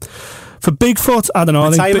know. For Bigfoot, I don't know.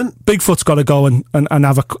 Retirement? I think Bigfoot's got to go and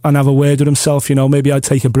have a word with himself. You know, maybe I'd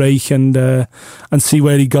take a break and see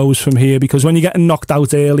where he goes from here. Because when you're getting knocked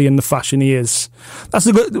out early in the fashion he is, that's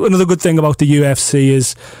another good thing about the UFC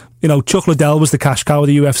is, you know, Chuck Liddell was the cash cow of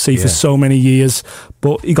the UFC for so many years,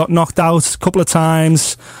 but he got knocked out a couple of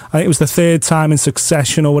times. I think it was the 3rd time in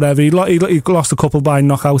succession or whatever. He lost a couple by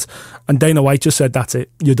knockout, and Dana White just said, "That's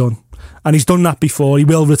it, you're done." And he's done that before. He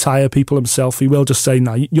will retire people himself. He will just say,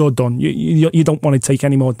 "No, you're done. You don't want to take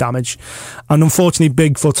any more damage." And unfortunately,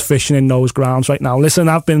 Bigfoot's fishing in those grounds right now. Listen,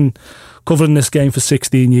 I've been covering this game for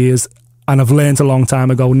 16 years, and I've learned a long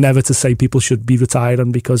time ago never to say people should be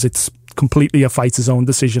retiring, because it's completely a fighter's own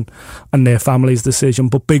decision and their family's decision.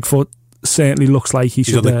 But Bigfoot certainly looks like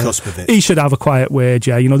he's on the cusp of it. He should have a quiet word,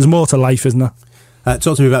 yeah. You know, there's more to life, isn't there?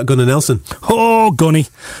 Talk to me about Gunnar Nelson. Oh, Gunny.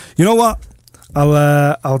 You know what?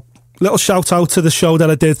 I'll little shout out to the show that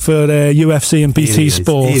I did for UFC and BT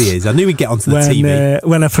Sport. Here he is. I knew he'd get onto the TV.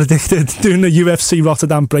 When I predicted doing the UFC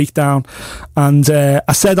Rotterdam breakdown. And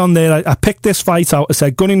I said on there, I picked this fight out. I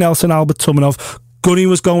said Gunny Nelson, Albert Tumenov. Gunny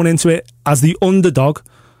was going into it as the underdog,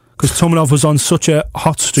 because Tumenov was on such a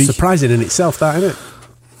hot streak. Surprising in itself, that, isn't it?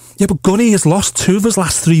 Yeah, but Gunny has lost 2 of his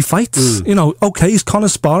last 3 fights. You know, okay, he's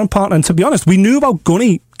Conor's sparring partner. And to be honest, we knew about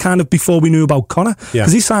Gunny kind of before we knew about Conor,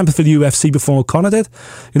 because he signed for the UFC before Conor did.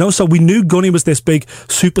 You know, so we knew Gunny was this big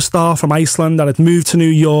superstar from Iceland that had moved to New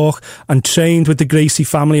York and trained with the Gracie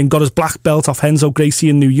family and got his black belt off Renzo Gracie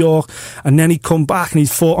in New York. And then he'd come back and he'd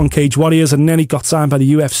fought on Cage Warriors, and then he got signed by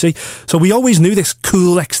the UFC. So we always knew this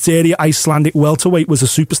cool exterior Icelandic welterweight was a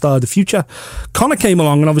superstar of the future. Conor came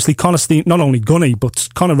along, and obviously Conor steamed not only Gunny, but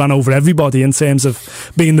Conor ran over everybody in terms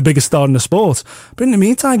of being the biggest star in the sport. But in the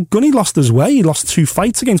meantime, Gunny lost his way. He lost 2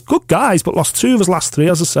 fights against good guys, but lost 2 of his last 3,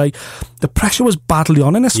 as I say. The pressure was badly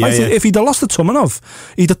on in this fight. If he'd have lost to Tumenov,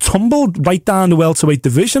 he'd have tumbled right down the welterweight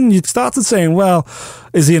division. You'd started saying, well,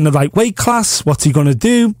 is he in the right weight class? What's he going to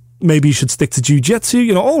do? Maybe he should stick to jiu-jitsu.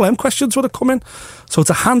 You know, all them questions would have come in. So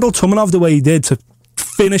to handle Tumenov the way he did, to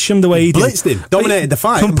finish him the way he blitzed did. Him, dominated the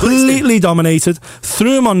fight. Completely dominated.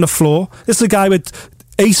 Threw him on the floor. This is a guy with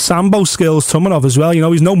ace sambo skills, Tumenov, as well. You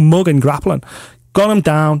know, he's no mug in grappling. Got him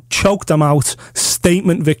down, choked him out.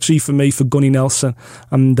 Statement victory for me for Gunny Nelson.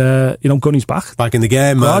 And, you know, Gunny's back. Back in the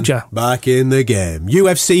game, man. Roger. Back in the game.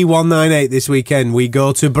 UFC 198 this weekend. We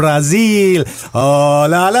go to Brazil. Oh,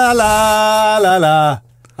 la, la, la, la, la.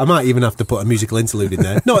 I might even have to put a musical interlude in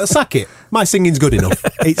there. No, sack it. My singing's good enough.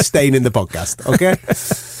 It's staying in the podcast, okay?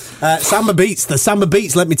 Samba Beats. The Samba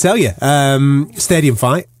Beats, let me tell you. Stadium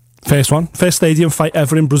fight. First stadium fight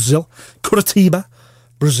ever in Brazil. Curitiba,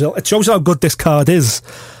 Brazil. It shows how good this card is.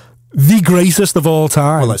 The greatest of all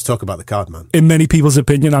time. Well, let's talk about the card, man. In many people's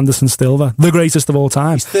opinion, Anderson Silva, the greatest of all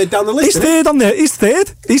time. He's 3rd down the list. He's 3rd on there. He's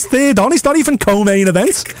third on. He's not even co-main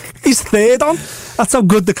event. He's 3rd on. That's how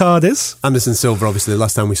good the card is. Anderson Silva, obviously, the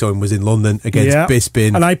last time we saw him was in London against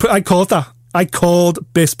Bisping. And I called that. I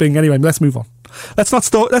called Bisping. Anyway, let's move on. Let's not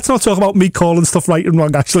talk about me calling stuff right and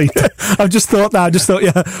wrong, actually. I just thought,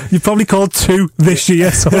 you probably called 2 this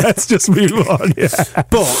year, so let's just move on. Yeah.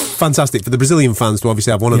 But fantastic for the Brazilian fans to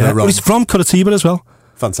obviously have one of their own. Well, he's from Curitiba as well.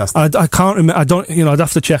 Fantastic. I can't remember. I don't. You know, I'd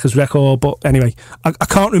have to check his record. But anyway, I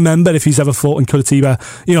can't remember if he's ever fought in Curitiba.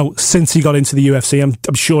 You know, since he got into the UFC,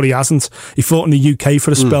 I'm sure he hasn't. He fought in the UK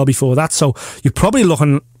for a spell before that. So you're probably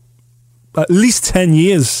looking at least 10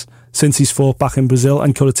 years since he's fought back in Brazil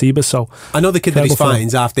and Curitiba. So I know the kid that he's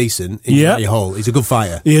fighting's half decent in Uriah Hall. He's a good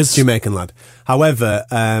fighter. He is. Jamaican lad. However,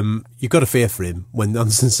 you've got to fear for him when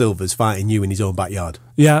Anderson Silva's fighting you in his own backyard.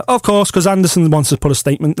 Yeah, of course, because Anderson wants to put a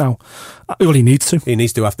statement now. Well, he needs to. He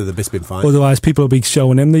needs to after the Bisping fight. Otherwise, people will be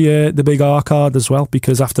showing him the big R card as well,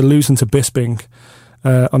 because after losing to Bisping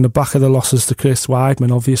on the back of the losses to Chris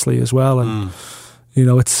Weidman, obviously, as well, and you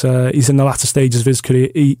know, it's he's in the latter stages of his career.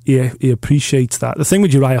 He appreciates that. The thing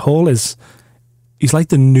with Uriah Hall is he's like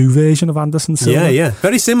the new version of Anderson Silva. Yeah.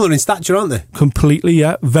 Very similar in stature, aren't they? Completely,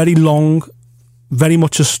 yeah. Very long, very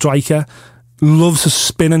much a striker. Loves his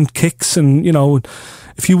spin and kicks, and you know,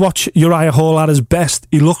 if you watch Uriah Hall at his best,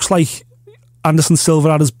 he looks like Anderson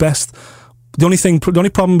Silva at his best. The only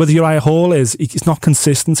problem with Uriah Hall is he's not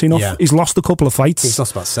consistent enough. Yeah. He's lost a couple of fights. He's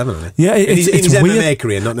lost about 7, hasn't he? Yeah, it's weird. MMA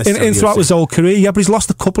career, not necessarily throughout his whole career. Yeah, but he's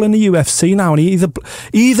lost a couple in the UFC now, and he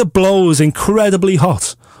either blows incredibly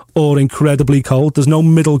hot or incredibly cold. There's no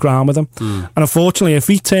middle ground with him. And unfortunately, if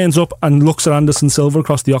he turns up and looks at Anderson Silva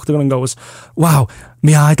across the octagon and goes, wow,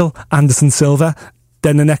 me idol, Anderson Silva,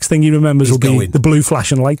 then the next thing he remembers will be the blue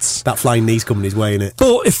flashing lights. That flying knee's coming his way, innit?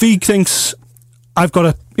 But if he thinks, I've got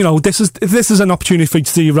to, this is an opportunity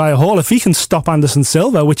for Uriah Hall. If he can stop Anderson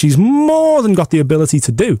Silva, which he's more than got the ability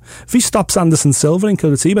to do, if he stops Anderson Silva in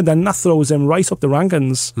Curitiba, then that throws him right up the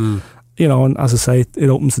rankings. And as I say, it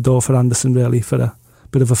opens the door for Anderson really for a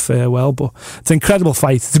bit of a farewell. But it's an incredible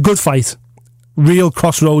fight. It's a good fight. Real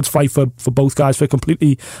crossroads fight for both guys for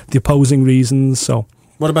completely the opposing reasons. So,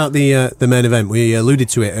 what about the main event? We alluded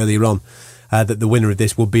to it earlier on that the winner of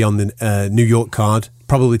this will be on the New York card,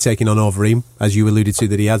 probably taking on Overeem, as you alluded to,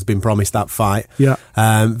 that he has been promised that fight. Yeah.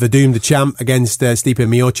 Verdum, the champ, against Stipe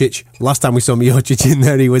Miocic. Last time we saw Miocic in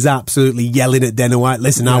there, he was absolutely yelling at Dana White,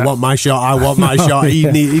 listen, I want my shot, I want my shot. He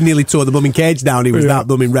nearly tore the blooming cage down. He was that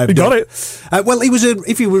blooming revved. He got it. Well, he was,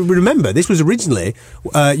 if you remember, this was originally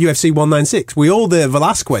UFC 196. With all the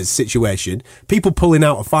Velasquez situation, people pulling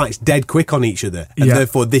out of fights dead quick on each other. And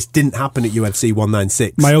therefore, this didn't happen at UFC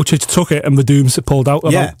 196. Miocic took it and Verdum pulled out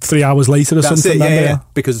about 3 hours later or That's something. It,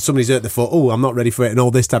 because somebody's hurt the foot. Oh, I'm not ready for it and all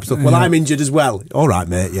this type of stuff. Well, I'm injured as well. All right,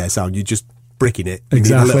 mate. Yeah, sound. You're just bricking it. You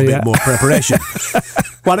need a little bit more preparation.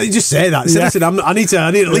 Why don't you just say that? Say, listen, I need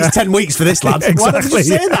at least 10 weeks for this, lad. Why don't you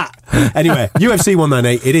say that? Anyway, UFC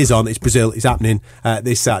 198, it is on. It's Brazil. It's happening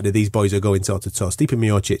this Saturday. These boys are going toe-to-toe. Stipe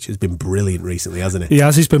Miocic has been brilliant recently, hasn't he? He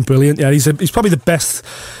has. He's been brilliant. Yeah, he's probably the best.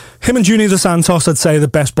 Him and Junior Dos Santos, I'd say, are the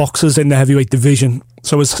best boxers in the heavyweight division.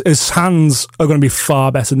 So his hands are going to be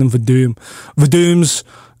far better than Verdum. Verdum's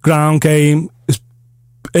ground game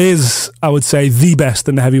is, I would say, the best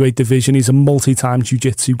in the heavyweight division. He's a multi-time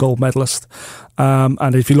jiu-jitsu gold medalist.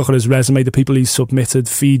 And if you look at his resume, the people he's submitted,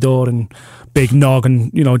 Fedor and Big Nog,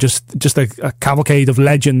 and, just a cavalcade of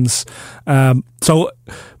legends. So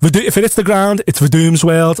if it hits the ground, it's Verdum's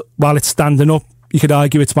world. While it's standing up, you could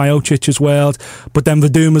argue it's Miocic's world, but then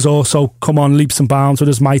Verdum has also come on leaps and bounds with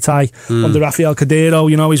his Muay Thai under Rafael Cordero.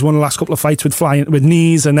 He's won the last couple of fights with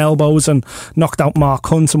knees and elbows and knocked out Mark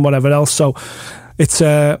Hunt and whatever else. So it's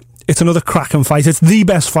another cracking fight. It's the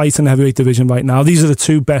best fight in the heavyweight division right now. These are the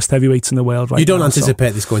two best heavyweights in the world right now. You don't anticipate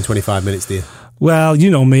this going 25 minutes, do you? Well,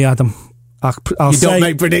 you know me, Adam. I'll don't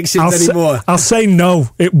make predictions anymore. I'll say no,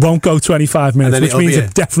 it won't go 25 minutes, which means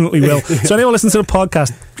it definitely will. So anyone listening to the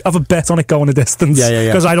podcast, have a bet on it going a distance.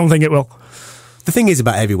 Because I don't think it will. The thing is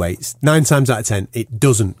about heavyweights, 9 times out of 10, it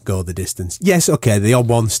doesn't go the distance. Yes, okay, the odd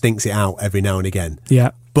one stinks it out every now and again.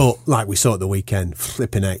 Yeah. But like we saw at the weekend,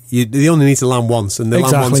 flipping it, they only need to land once, and they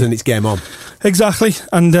land once and it's game on. Exactly.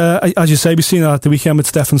 And as you say, we've seen that at the weekend with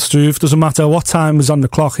Stefan Struve. Doesn't matter what time is on the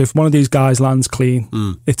clock, if one of these guys lands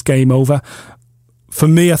clean, it's game over. For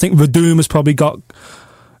me, I think Verdum has probably got...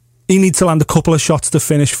 He needs to land a couple of shots to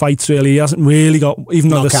finish fights, really. He hasn't really got, even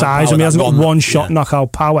though the size, he hasn't got one shot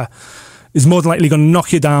knockout power. He's more than likely going to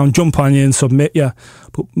knock you down, jump on you and submit you.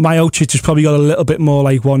 But Miocic has probably got a little bit more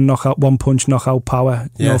like one punch knockout power.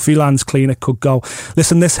 If he lands clean, it could go.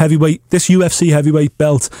 Listen, this UFC heavyweight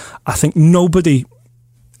belt, I think nobody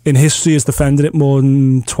in history has defended it more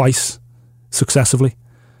than twice successively.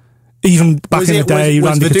 Even back in the day,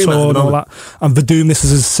 Randy Couture and all that. And Verdum, this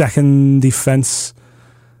is his second defence.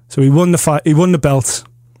 So he won the fight, he won the belt,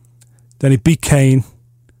 then he beat Kane.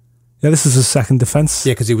 Yeah, this is his second defence.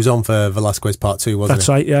 Yeah, because he was on for Velasquez Part 2, wasn't he? That's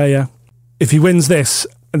right, yeah. If he wins this,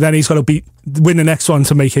 then he's got to win the next one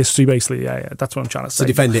to make history, basically. Yeah, that's what I'm trying to say. To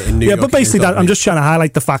defend it in New York. Yeah, but basically, I'm just trying to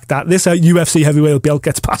highlight the fact that this UFC heavyweight belt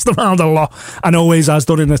gets passed around a lot, and always has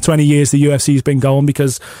done in the 20 years the UFC's been going,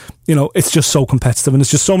 because, it's just so competitive, and there's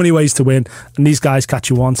just so many ways to win, and these guys catch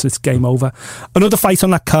you once, it's game over. Another fight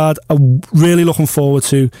on that card I'm really looking forward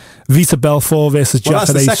to, Vitor Belfort versus Jacare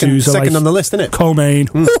Souza. Second on the list, isn't it? Co-main.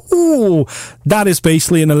 That is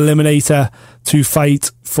basically an eliminator to fight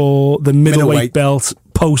for the middleweight belt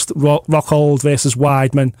post Rockhold versus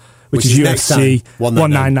Weidman, which is UFC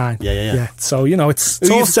 199. Yeah. So, it's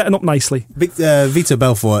all setting up nicely. Vitor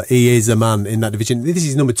Belfort, he is a man in that division. This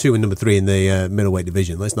is number 2 and number 3 in the middleweight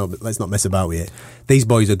division. Let's not mess about with it. These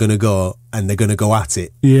boys are going to go, and they're going to go at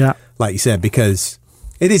it. Yeah. Like you said, because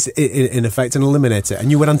it is, in effect, an eliminator.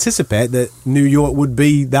 And you would anticipate that New York would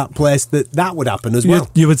be that place that would happen as well.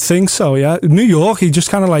 You would think so, yeah. New York, he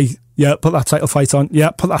just kind of like... Yeah, put that title fight on. Yeah,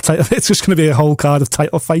 put that title. It's just going to be a whole card of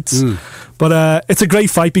title fights. But it's a great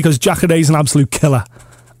fight because Jacare is an absolute killer.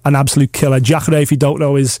 an absolute killer. Jacare, if you don't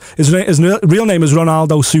know, his real name is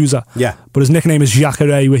Ronaldo Souza. Yeah. But his nickname is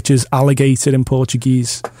Jacare, which is alligator in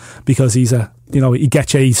Portuguese, because he's he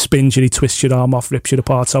gets you, he spins you, he twists your arm off, rips you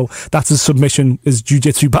apart. So that's his submission, his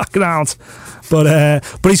jiu-jitsu background. But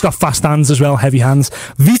he's got fast hands as well, heavy hands.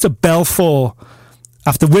 Vitor Belfort,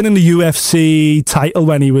 after winning the UFC title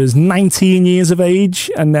when he was 19 years of age,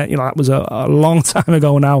 and that was a long time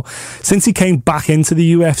ago now, since he came back into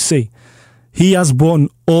the UFC, he has won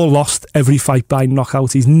or lost every fight by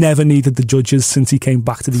knockout. He's never needed the judges since he came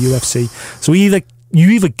back to the UFC. So you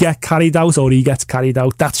either get carried out or he gets carried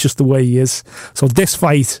out. That's just the way he is. So this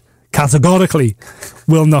fight, categorically,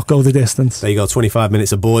 will not go the distance. There you go, 25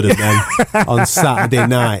 minutes of boredom then on Saturday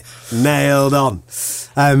night. Nailed on.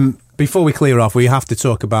 Before we clear off, we have to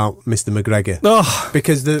talk about Mr. McGregor.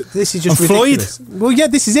 Because this is just ridiculous. Floyd? Well, yeah,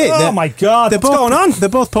 this is it. My God, what's going on? They're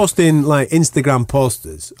both posting like Instagram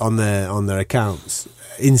posters on their accounts,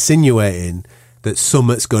 insinuating that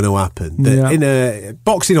something's going to happen. That in a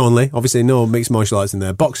boxing only, obviously no mixed martial arts in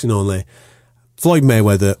there, boxing only, Floyd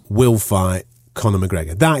Mayweather will fight Conor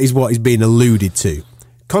McGregor. That is what is being alluded to.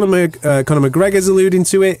 Conor McGregor's alluding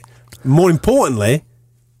to it. More importantly,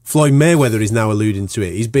 Floyd Mayweather is now alluding to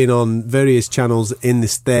it. He's been on various channels in the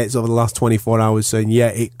States over the last 24 hours saying, yeah,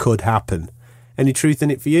 it could happen. Any truth in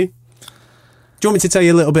it for you? Do you want me to tell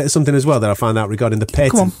you a little bit of something as well that I found out regarding the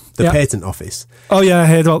patent, patent office? Oh yeah, I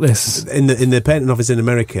heard about this. In the patent office in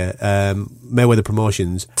America, Mayweather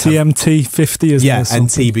Promotions, TMT 50 is and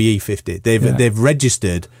TBE 50. They've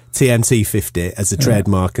registered TMT 50 as a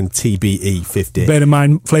trademark and TBE 50. Bear in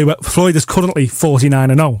mind, Floyd is currently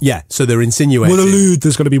 49-0. Yeah, so they're insinuating. We'll allude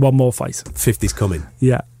there's going to be one more fight. 50's coming.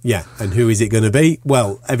 Yeah. Yeah, and who is it going to be?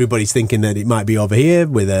 Well, everybody's thinking that it might be over here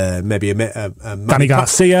with maybe a Danny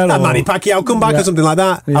Garcia or Manny Pacquiao comeback or something like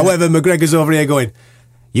that. Yeah. However, McGregor's over here going,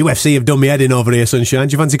 UFC have done me head in over here, sunshine.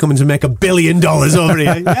 Do you fancy coming to make $1 billion over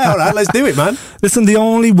here? Yeah, all right, let's do it, man. Listen, the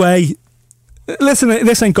only way... Listen,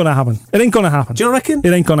 this ain't going to happen. It ain't going to happen. Do you reckon?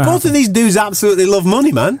 It ain't going to happen. Both of these dudes absolutely love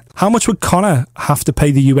money, man. How much would Conor have to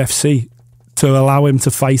pay the UFC to allow him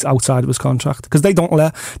to fight outside of his contract? Because they don't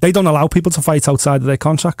allow people to fight outside of their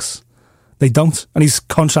contracts. They don't. And he's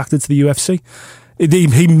contracted to the UFC.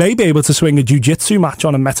 He may be able to swing a jiu-jitsu match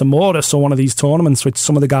on a Metamoris or one of these tournaments, which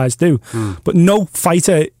some of the guys do. But no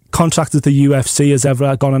fighter contracted to the UFC has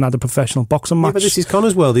ever gone and had a professional boxing match. Yeah, but this is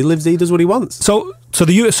Conor's world. He does what he wants. So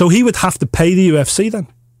he would have to pay the UFC then.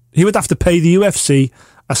 He would have to pay the UFC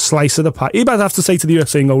a slice of the pie. He might have to say to the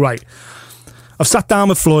UFC and go, right, I've sat down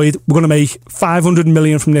with Floyd. We're going to make 500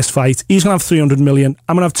 million from this fight. He's going to have 300 million.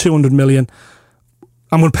 I'm going to have 200 million.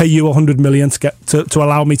 I'm going to pay you 100 million to get to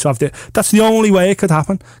allow me to have the... That's the only way it could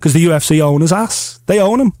happen, because the UFC own his ass. They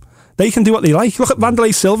own him. They can do what they like. Look at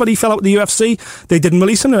Wanderlei Silva. He fell out with the UFC. They didn't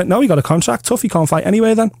release him. They went, no, he got a contract. Tough. He can't fight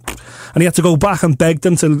anyway then. And he had to go back and beg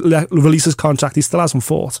them to release his contract. He still hasn't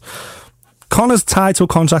fought. Conor's tied to a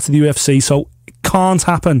contract to the UFC, so it can't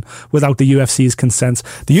happen without the UFC's consent.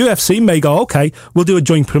 The UFC may go, okay, we'll do a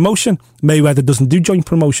joint promotion. Mayweather doesn't do joint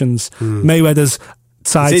promotions. Mayweather's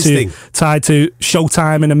tied to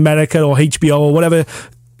Showtime in America or HBO or whatever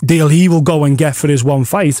deal he will go and get for his one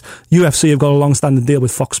fight. UFC have got a long-standing deal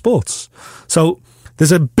with Fox Sports. So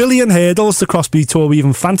there's a billion hurdles to cross before we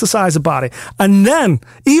even fantasize about it. And then,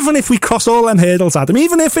 even if we cross all them hurdles, Adam,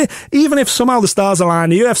 even if somehow the stars align,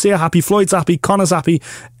 the UFC are happy, Floyd's happy, Conor's happy,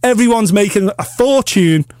 everyone's making a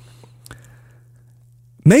fortune,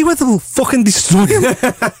 Mayweather will fucking destroy him.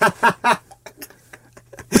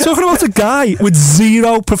 We're talking about a guy with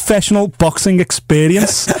zero professional boxing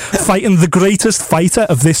experience fighting the greatest fighter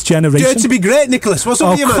of this generation. Dare to be great, Nicholas. What's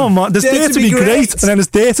up with you, man? Come on. There's dare to be great, and then there's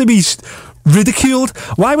dare to be ridiculed.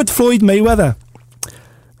 Why would Floyd Mayweather...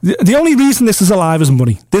 The only reason this is alive is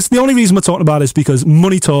money. The only reason we're talking about it is because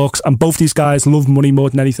money talks, and both these guys love money more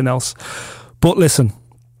than anything else. But listen,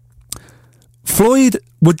 Floyd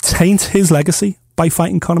would taint his legacy by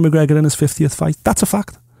fighting Conor McGregor in his 50th fight. That's a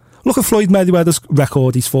fact. Look at Floyd Mayweather's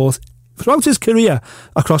record. He's fought throughout his career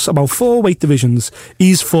across about 4 weight divisions.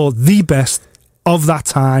 He's fought the best of that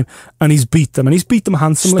time, and he's beat them, and he's beat them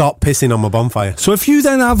handsomely. Stop pissing on my bonfire. So if you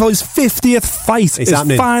then have his 50th fight, his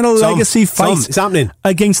final legacy fight, it's happening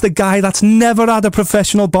against the guy that's never had a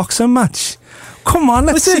professional boxing match. Come on,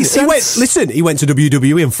 let's see sense. He went to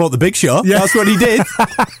WWE and fought the Big Show. Yeah. That's what he did.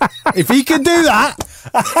 If he could do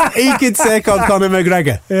that, he could take on Conor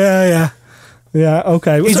McGregor. Yeah,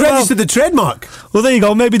 okay. He's registered the trademark. Well, there you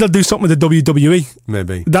go. Maybe they'll do something with the WWE.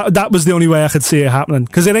 Maybe. That was the only way I could see it happening.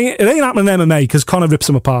 Because it ain't happening in MMA, because Conor rips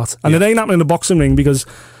him apart. And it ain't happening in the boxing ring, because,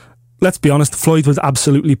 let's be honest, Floyd would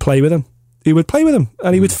absolutely play with him. He would play with him.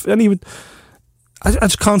 And he would... I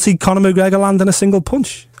just can't see Conor McGregor landing a single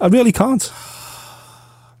punch. I really can't.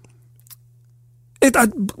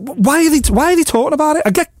 Why are they talking about it?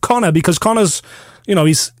 I get Conor because Conor's,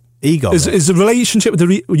 he's ego. His relationship with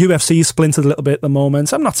the UFC is splintered a little bit at the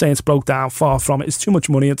moment. I'm not saying it's broke down, far from it. It's too much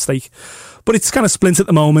money at stake. But it's kind of splintered at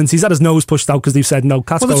the moment. He's had his nose pushed out because they've said no.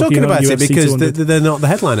 Well, they're talking about it because they're not the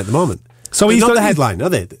headline at the moment. So he's not the headline, are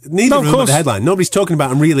they? Neither of them are the headline. Nobody's talking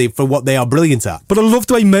about them really for what they are brilliant at. But I love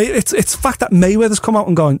the way it's the fact that Mayweather's come out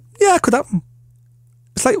and gone, yeah, it could happen.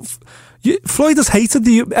 It's like Floyd has hated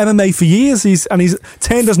the MMA for years. He's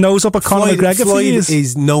turned his nose up at Conor McGregor for years. Floyd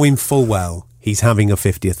is knowing full well he's having a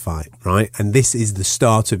 50th fight, right? And this is the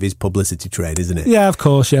start of his publicity trade, isn't it? Yeah, of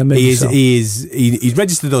course, yeah. Maybe He's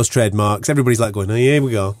registered those trademarks. Everybody's like going, oh, yeah, here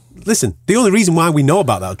we go. Listen, the only reason why we know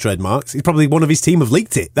about that trademarks is probably one of his team have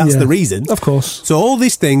leaked it. That's the reason. Of course. So all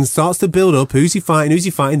this thing starts to build up. Who's he fighting?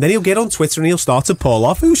 Then he'll get on Twitter and he'll start to pull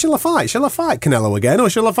off. Who shall I fight? Shall I fight Canelo again? Or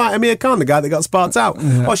shall I fight Amir Khan, the guy that got sparked out?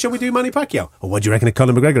 Yeah. Or shall we do Manny Pacquiao? Or what do you reckon of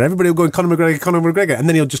Conor McGregor? Everybody will go Conor McGregor. And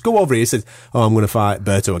then he'll just go over here and says, oh, I'm going to fight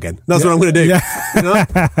Berto again. That's what I'm going to do. Yeah.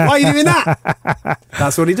 Why are you doing that?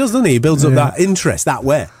 That's what he does, doesn't he? He builds up that interest that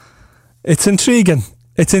way. It's intriguing.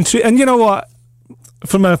 And you know what?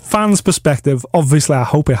 From a fan's perspective, obviously I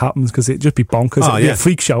hope it happens because it'd just be bonkers. It'd be a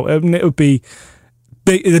freak show. It would be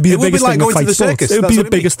big. It'd be the biggest thing of fight sports. It would be the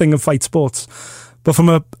biggest thing of fight sports. But from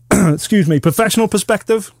a professional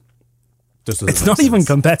perspective, it's not even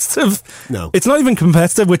competitive. No. It's not even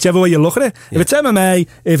competitive whichever way you look at it. Yeah. If it's MMA,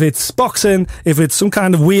 if it's boxing, if it's some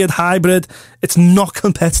kind of weird hybrid, it's not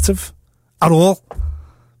competitive at all.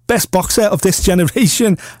 Best boxer of this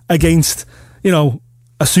generation against,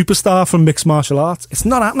 a superstar from mixed martial arts. It's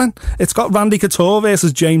not happening. It's got Randy Couture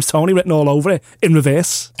versus James Toney written all over it in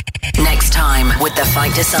reverse. Next time with the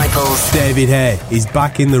Fight Disciples. David Haye is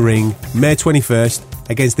back in the ring May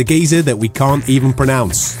 21st against the geezer that we can't even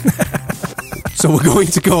pronounce. So we're going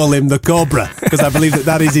to call him the Cobra because I believe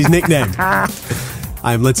that is his nickname.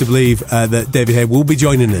 I am led to believe that David Haye will be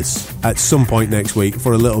joining us at some point next week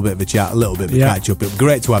for a little bit of a chat, a little bit of a catch up. It was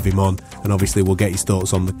great to have him on, and obviously we'll get his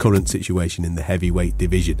thoughts on the current situation in the heavyweight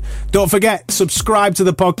division. Don't forget, subscribe to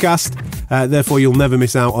the podcast, therefore you'll never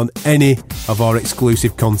miss out on any of our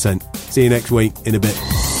exclusive content. See you next week in a bit.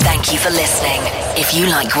 Thank you for listening. If you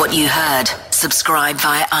like what you heard, subscribe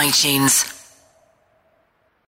via iTunes.